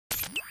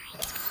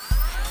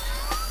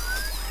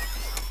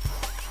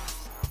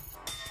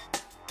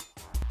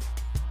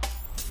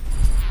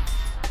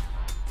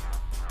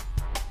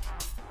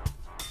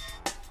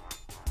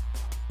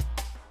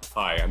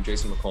Hi, I'm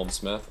Jason McCollum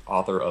Smith,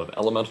 author of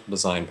Elemental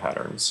Design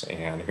Patterns,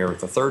 and here with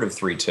the third of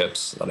three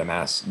tips that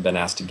been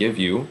asked to give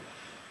you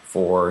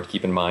to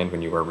keep in mind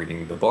when you are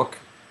reading the book.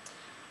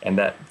 And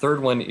that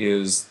third one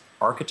is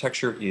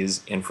architecture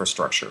is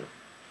infrastructure.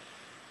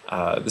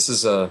 This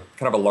is a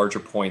kind of a larger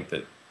point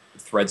that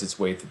threads its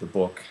way through the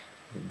book.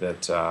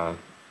 That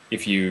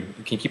if you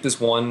can keep this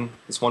one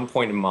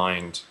point in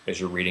mind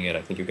as you're reading it,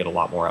 I think you'll get a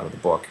lot more out of the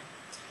book.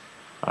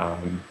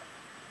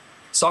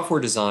 Software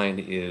design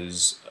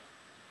is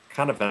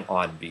kind of an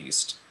odd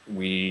beast.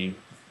 We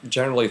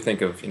generally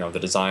think of the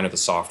design of the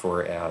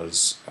software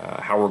as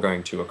how we're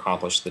going to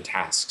accomplish the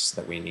tasks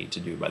that we need to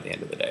do by the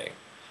end of the day,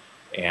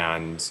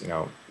 and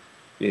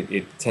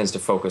it tends to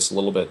focus a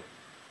little bit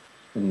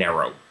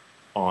narrow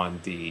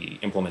on the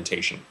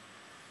implementation.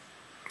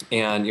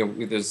 And you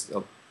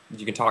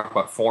can talk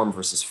about form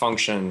versus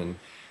function,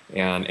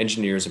 and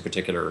engineers in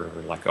particular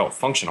are like, oh,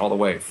 function all the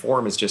way.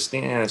 Form is just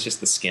it's just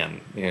the skin.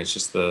 It's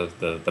just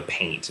the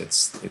paint.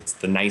 It's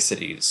the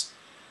niceties.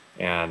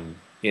 And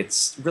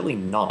it's really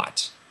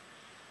not.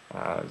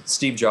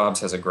 Steve Jobs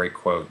has a great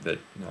quote that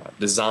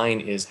design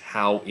is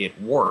how it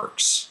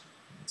works.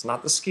 It's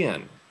not the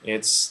skin.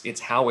 It's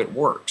how it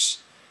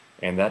works.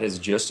 And that is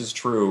just as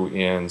true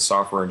in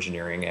software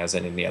engineering as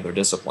in any other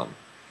discipline.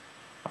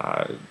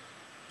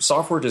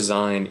 Software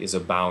design is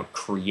about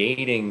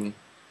creating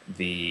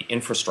the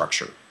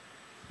infrastructure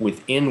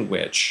within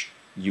which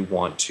you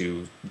want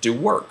to do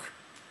work.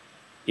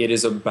 It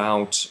is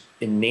about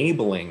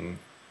enabling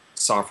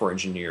software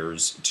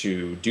engineers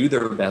to do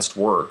their best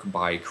work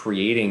by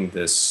creating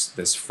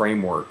this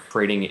framework,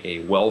 creating a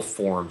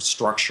well-formed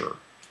structure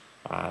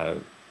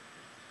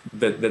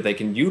that they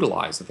can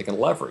utilize, that they can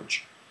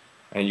leverage.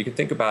 And you can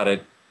think about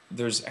it,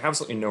 there's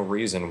absolutely no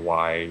reason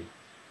why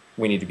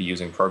we need to be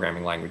using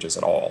programming languages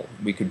at all.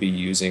 We could be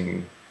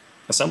using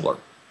assembler.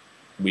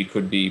 We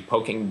could be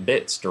poking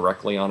bits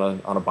directly on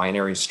a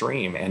binary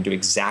stream and do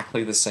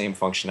exactly the same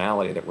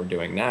functionality that we're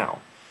doing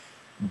now.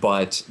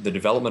 But the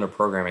development of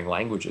programming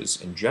languages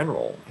in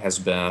general has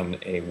been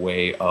a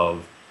way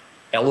of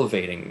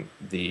elevating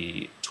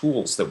the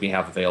tools that we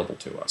have available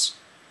to us.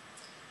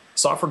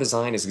 Software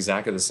design is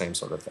exactly the same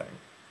sort of thing.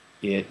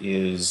 It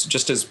is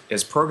just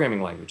as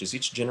programming languages,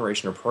 each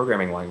generation of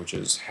programming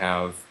languages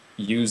have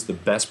used the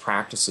best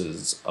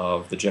practices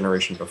of the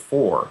generation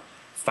before,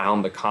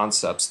 found the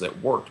concepts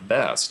that worked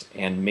best,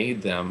 and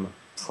made them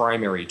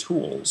primary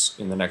tools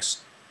in the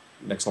next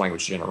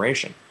language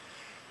generation.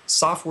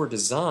 Software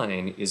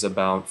design is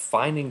about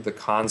finding the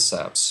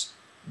concepts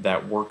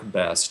that work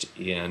best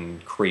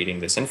in creating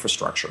this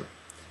infrastructure.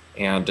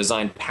 And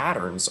design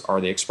patterns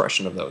are the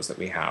expression of those that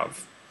we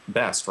have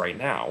best right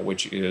now,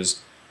 which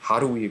is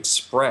how do we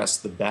express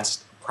the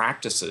best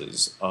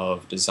practices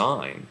of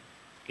design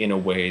in a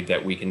way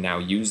that we can now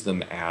use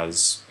them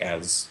as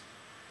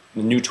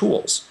new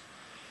tools.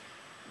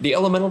 The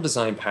elemental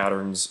design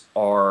patterns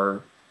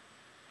are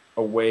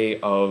a way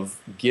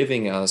of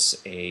giving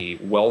us a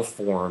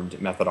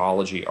well-formed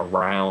methodology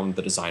around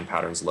the design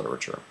patterns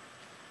literature.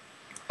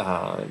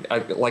 I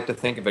like to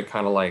think of it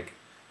kind of like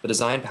the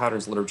design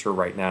patterns literature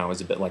right now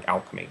is a bit like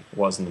alchemy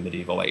was in the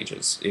medieval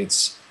ages.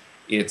 It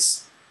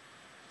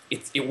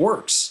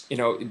works,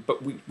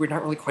 but we're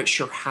not really quite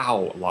sure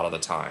how a lot of the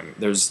time.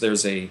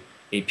 There's a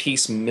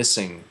piece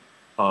missing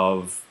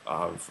of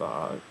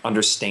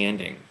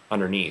understanding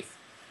underneath.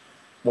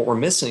 What we're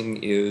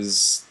missing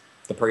is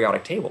the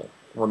periodic table.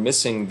 We're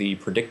missing the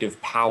predictive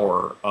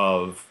power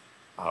of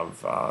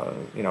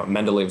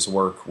Mendeleev's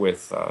work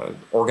with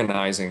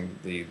organizing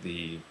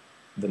the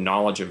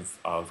knowledge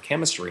of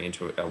chemistry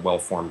into a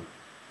well-formed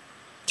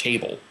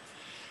table.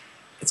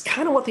 It's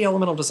kind of what the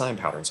elemental design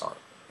patterns are.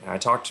 And I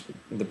talked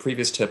in the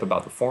previous tip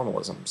about the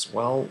formalisms.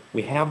 Well,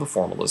 we have the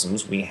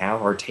formalisms, we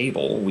have our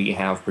table, we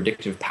have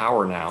predictive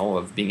power now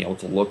of being able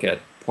to look at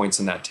points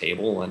in that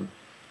table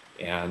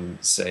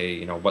and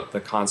say, what the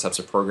concepts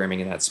of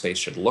programming in that space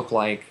should look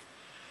like.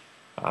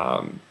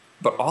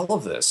 But all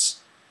of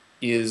this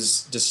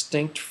is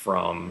distinct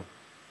from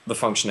the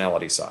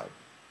functionality side.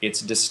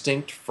 It's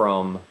distinct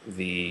from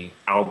the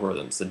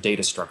algorithms, the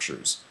data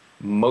structures.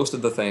 Most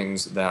of the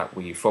things that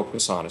we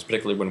focus on is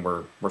particularly when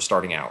we're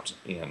starting out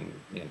in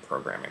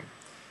programming.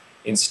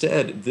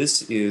 Instead,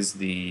 this is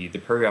the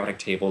periodic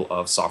table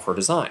of software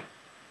design.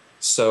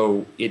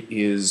 So it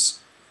is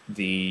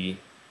the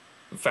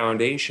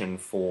foundation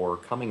for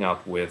coming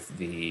up with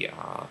the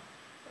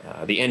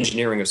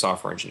engineering of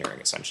software engineering,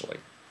 essentially.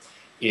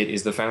 It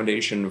is the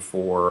foundation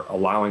for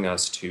allowing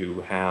us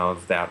to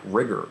have that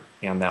rigor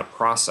and that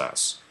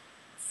process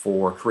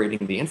for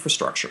creating the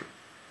infrastructure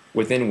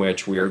within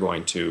which we are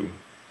going to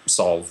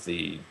solve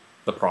the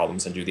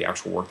problems and do the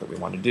actual work that we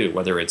want to do,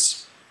 whether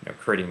it's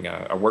creating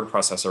a word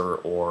processor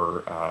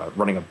or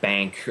running a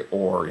bank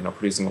or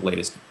producing the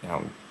latest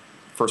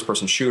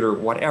first-person shooter,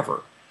 whatever.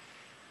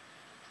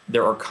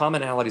 There are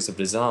commonalities of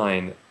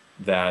design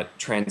that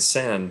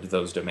transcend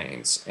those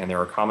domains, and there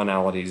are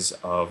commonalities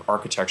of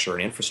architecture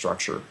and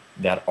infrastructure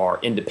that are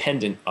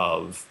independent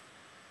of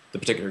the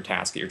particular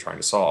task that you're trying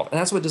to solve. And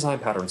that's what design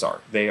patterns are.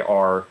 They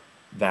are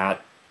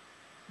that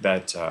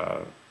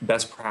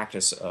best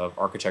practice of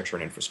architecture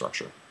and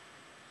infrastructure.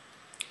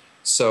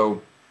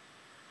 So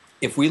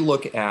if we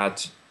look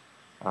at,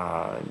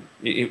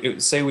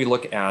 say we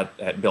look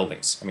at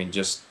buildings, I mean,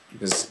 just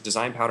because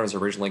design patterns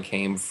originally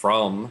came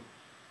from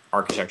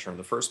architecture in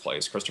the first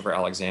place. Christopher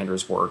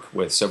Alexander's work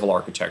with civil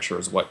architecture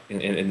is what,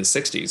 in the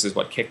 60s, is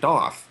what kicked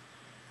off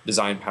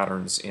design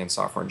patterns in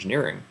software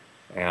engineering.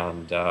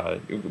 And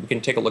we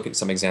can take a look at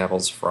some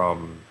examples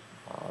from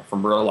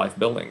real life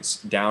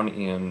buildings. Down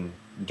in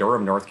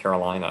Durham, North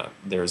Carolina,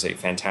 there's a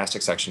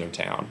fantastic section of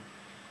town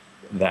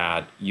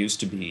that used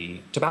to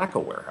be tobacco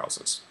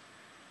warehouses.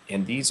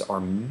 And these are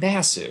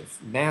massive,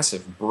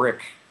 massive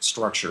brick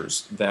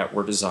structures that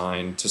were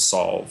designed to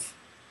solve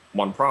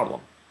one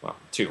problem. Well,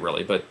 two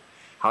really, but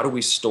how do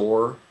we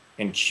store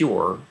and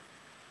cure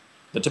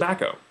the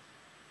tobacco?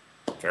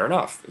 Fair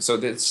enough. So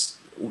that's,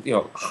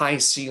 high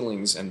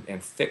ceilings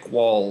and thick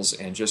walls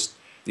and just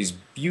these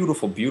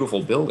beautiful,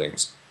 beautiful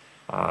buildings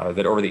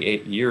that over the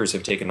 8 years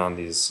have taken on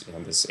these,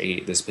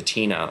 this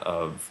patina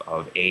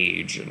of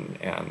age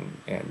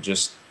and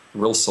just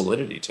real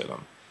solidity to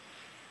them.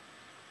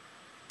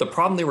 The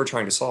problem they were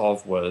trying to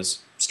solve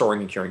was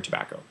storing and curing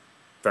tobacco.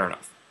 Fair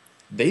enough.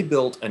 They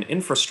built an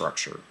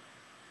infrastructure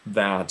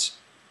that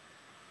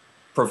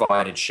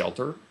provided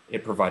shelter,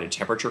 it provided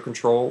temperature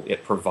control,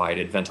 it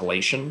provided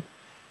ventilation,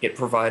 it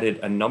provided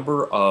a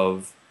number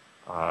of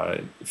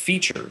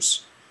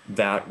features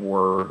that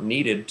were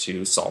needed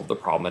to solve the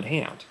problem at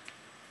hand.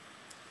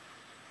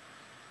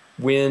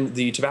 When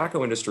the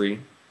tobacco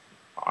industry,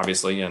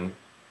 obviously,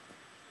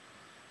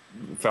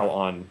 fell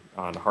on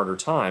harder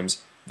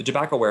times, the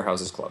tobacco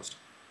warehouses closed.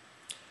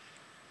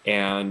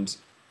 And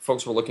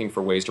folks were looking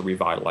for ways to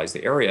revitalize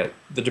the area.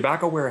 The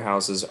tobacco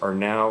warehouses are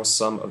now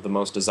some of the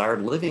most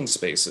desired living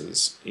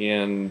spaces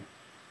in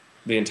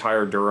the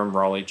entire Durham,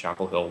 Raleigh,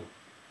 Chapel Hill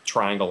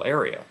triangle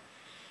area.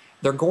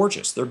 They're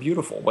gorgeous, they're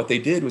beautiful. What they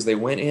did was they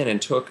went in and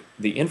took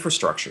the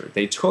infrastructure,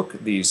 they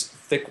took these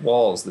thick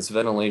walls, this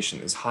ventilation,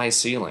 these high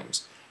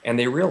ceilings, and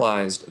they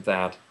realized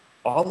that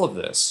all of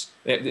this,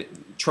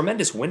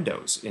 tremendous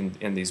windows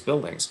in these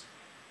buildings,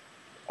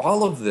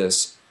 all of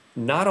this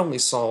not only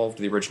solved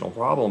the original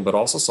problem, but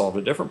also solved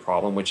a different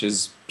problem, which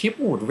is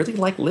people would really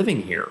like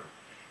living here.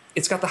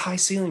 It's got the high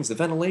ceilings, the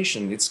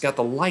ventilation, it's got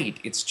the light.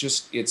 It's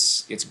just,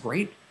 it's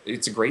great.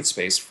 It's a great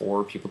space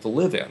for people to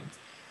live in.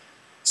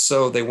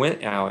 So they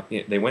went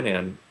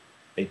in,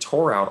 they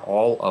tore out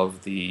all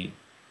of the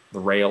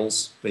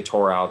rails, they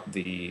tore out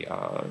the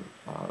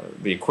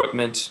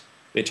equipment,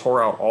 they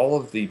tore out all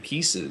of the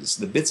pieces,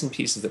 the bits and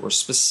pieces that were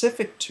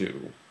specific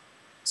to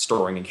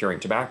storing and curing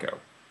tobacco.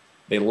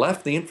 They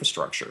left the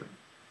infrastructure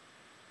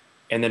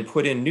and then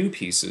put in new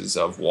pieces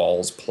of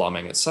walls,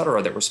 plumbing,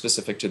 etc., that were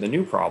specific to the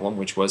new problem,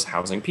 which was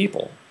housing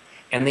people.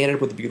 And they ended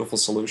up with a beautiful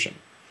solution.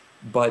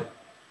 But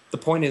the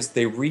point is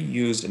they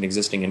reused an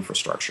existing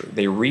infrastructure.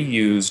 They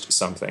reused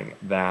something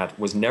that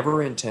was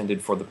never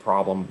intended for the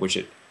problem which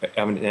it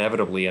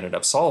inevitably ended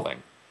up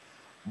solving.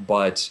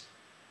 But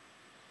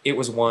it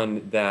was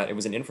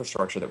an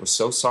infrastructure that was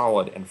so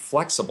solid and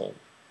flexible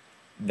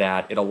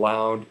that it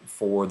allowed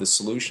for the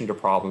solution to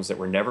problems that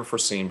were never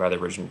foreseen by the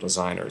original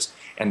designers.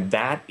 And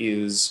that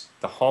is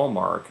the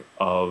hallmark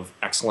of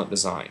excellent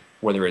design,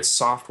 whether it's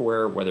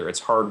software, whether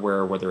it's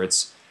hardware, whether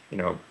it's,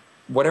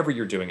 whatever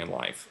you're doing in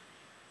life.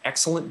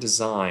 Excellent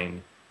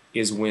design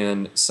is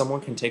when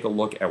someone can take a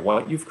look at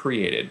what you've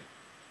created,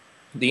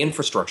 the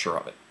infrastructure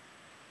of it,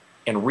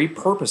 and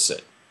repurpose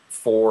it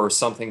for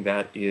something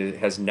that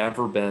it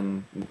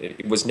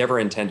was never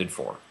intended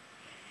for.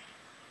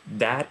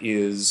 That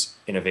is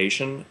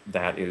innovation,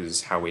 that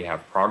is how we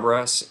have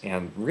progress,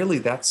 and really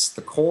that's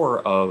the core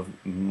of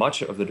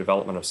much of the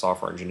development of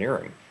software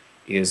engineering,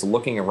 is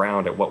looking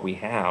around at what we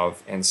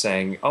have and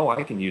saying, oh,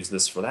 I can use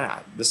this for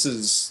that. This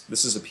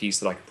is a piece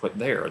that I can put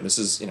there. This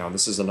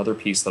is another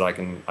piece that I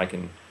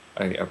can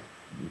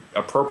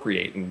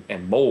appropriate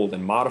and mold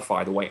and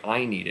modify the way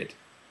I need it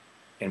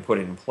and put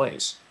it in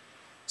place.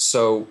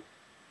 So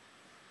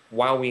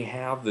while we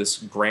have this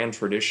grand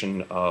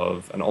tradition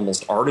of an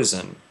almost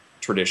artisan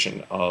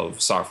tradition of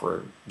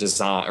software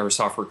design or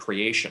software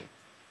creation,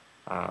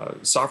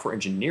 software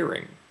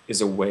engineering is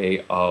a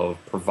way of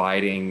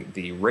providing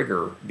the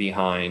rigor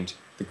behind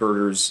the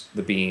girders,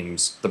 the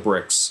beams, the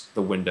bricks,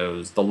 the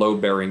windows, the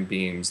load-bearing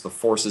beams, the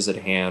forces at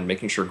hand,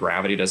 making sure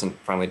gravity doesn't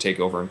finally take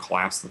over and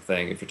collapse the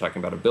thing if you're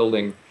talking about a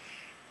building.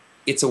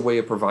 It's a way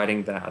of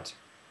providing that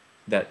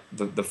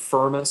the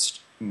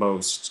firmest,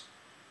 most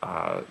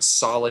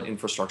solid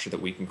infrastructure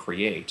that we can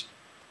create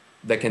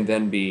that can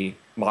then be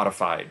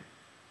modified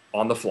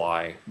on the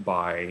fly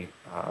by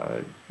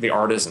the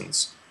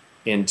artisans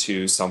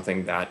into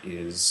something that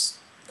is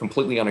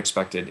completely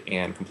unexpected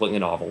and completely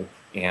novel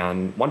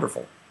and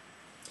wonderful.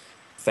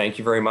 Thank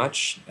you very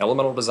much.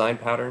 Elemental Design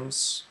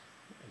Patterns.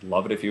 I'd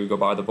love it if you would go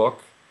buy the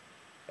book.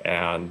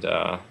 And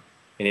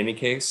in any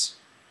case,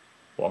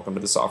 welcome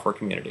to the software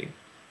community.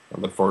 I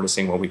look forward to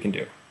seeing what we can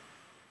do.